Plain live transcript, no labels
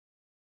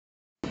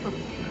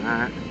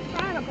Alright.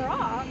 Trying a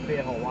bra. Be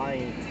a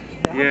Hawaiian.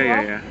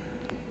 Yeah.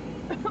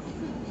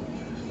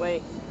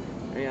 Wait.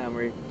 Yeah, I'm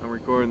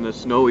recording the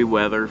snowy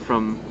weather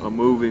from a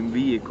moving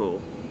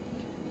vehicle.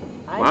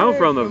 I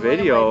From the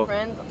video. One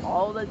of my friends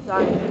all the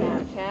time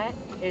Snapchat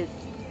is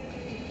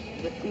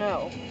the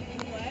snow.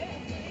 What?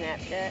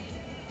 Snapchat.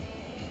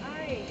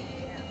 I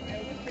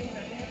was thinking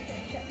about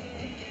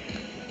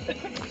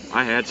Snapchat.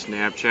 I had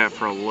Snapchat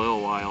for a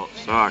little while. It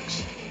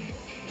sucks.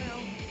 Well,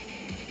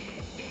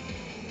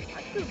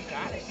 I still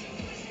got it.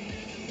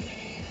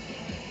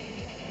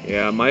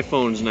 Yeah, my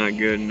phone's not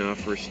good enough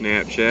for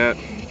Snapchat.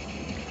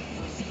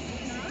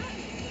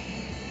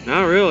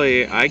 Not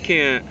really. I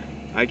can't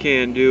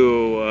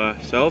do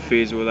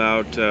selfies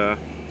without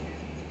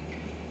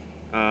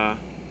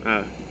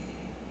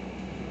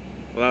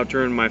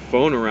turning my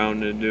phone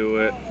around to do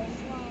it.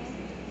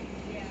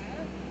 yeah.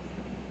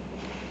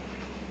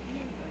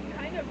 You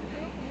kind of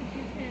prove that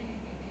you can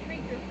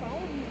treat your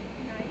phone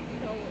nice,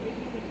 so if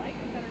you would like a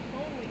better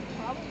phone, we could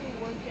probably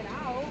work it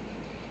out.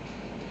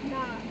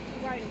 Not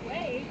right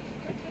away,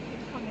 Christmas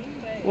is coming,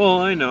 but...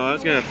 Well, I know, I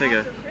was gonna think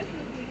after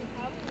Christmas, we could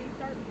probably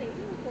start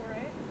saving for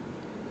it.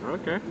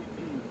 Okay.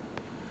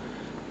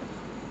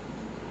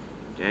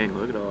 Dang,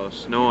 look at all the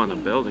snow on the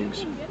buildings.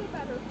 You can get a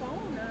better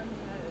phone on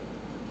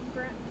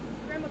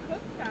Grandma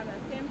Cook's got a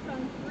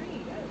Samsung 3,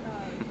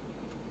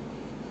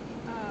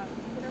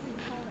 whatever you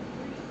call it,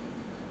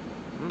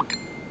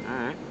 3.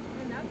 Alright.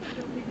 And that's a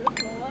really good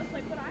phone. That's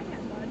like what I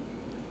had, bud.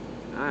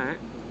 Alright.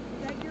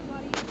 Is that your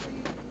buddy? Or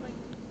you like?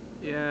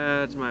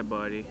 Yeah, it's my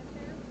buddy.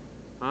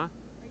 Huh? Are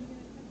you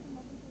gonna text him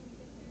up until we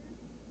get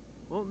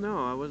there? Well,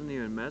 no, I wasn't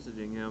even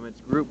messaging him.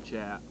 It's group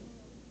chat.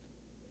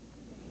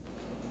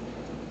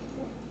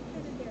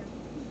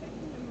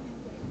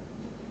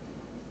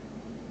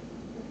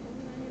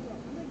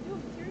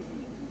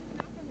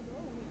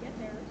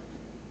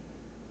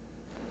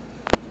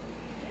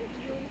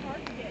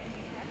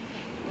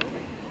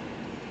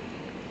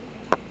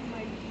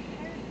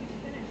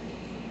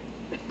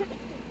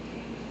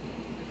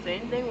 The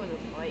same thing with a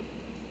bike.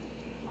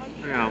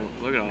 Yeah,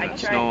 look at all that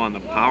snow on the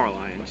power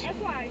lines. That's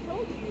why I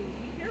told you,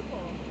 be careful.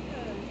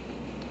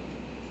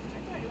 I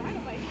tried to ride a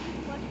bike too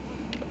much.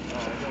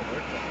 Oh, it don't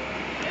work that way.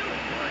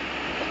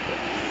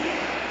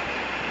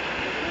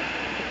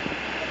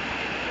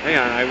 Hang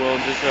on, I will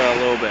just a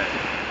little bit.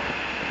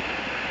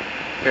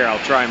 Here,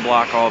 I'll try and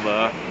block all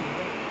the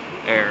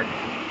air.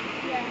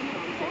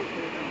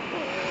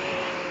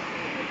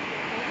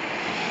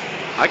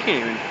 I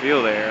can't even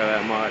feel the air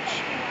that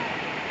much.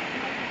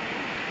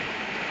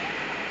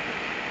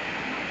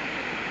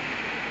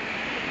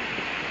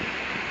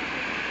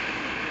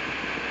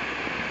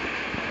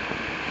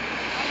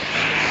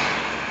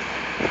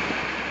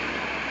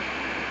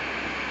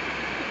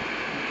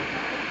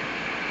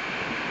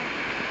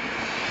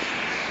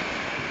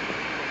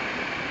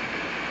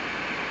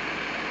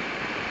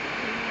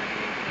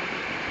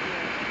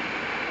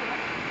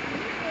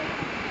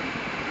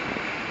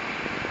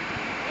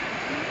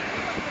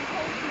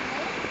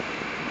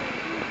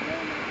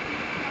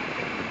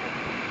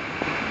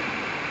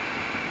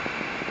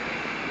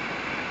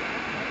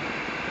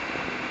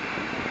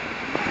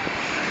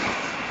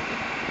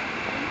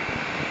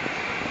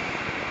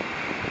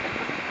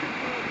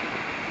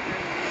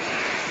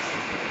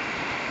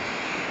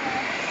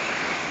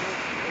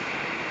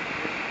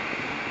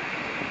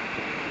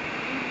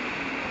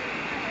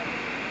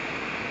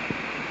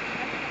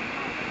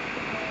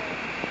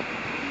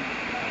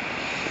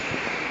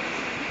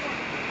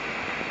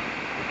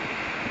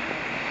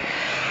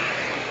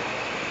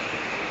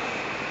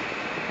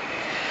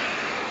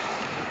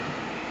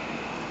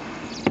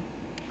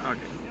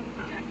 Okay.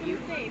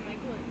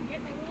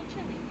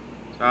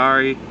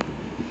 Sorry.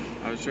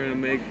 I was trying to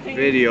make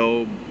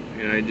video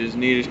and I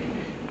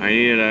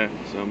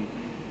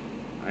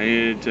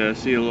needed to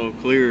see a little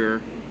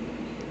clearer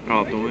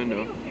out the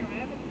window.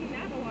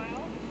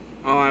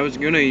 Oh, I was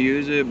gonna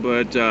use it,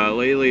 but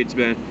lately it's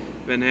been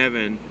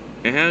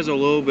it has a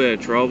little bit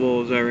of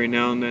troubles every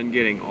now and then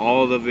getting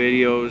all the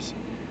videos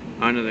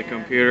onto the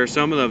computer.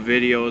 Some of the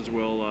videos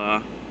will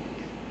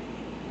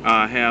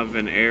have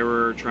an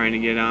error trying to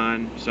get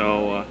on,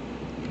 so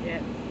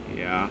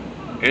yeah.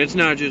 And it's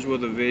not just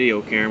with a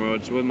video camera,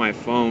 it's with my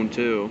phone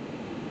too.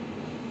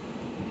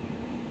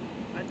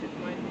 I took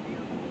my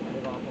video and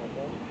it off my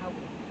whole house.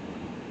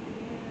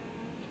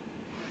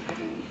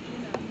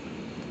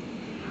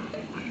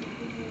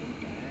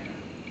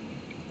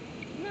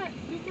 Not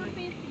super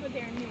fancy, but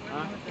they're newer.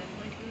 Huh?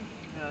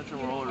 Yeah, that's a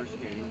roller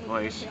skating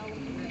place.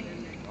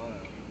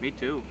 Me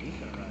too.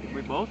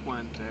 We both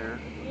went there.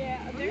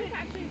 Yeah, there's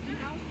actually some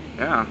houses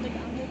Yeah. like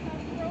on this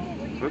side of the road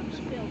over here for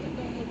sale that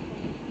don't look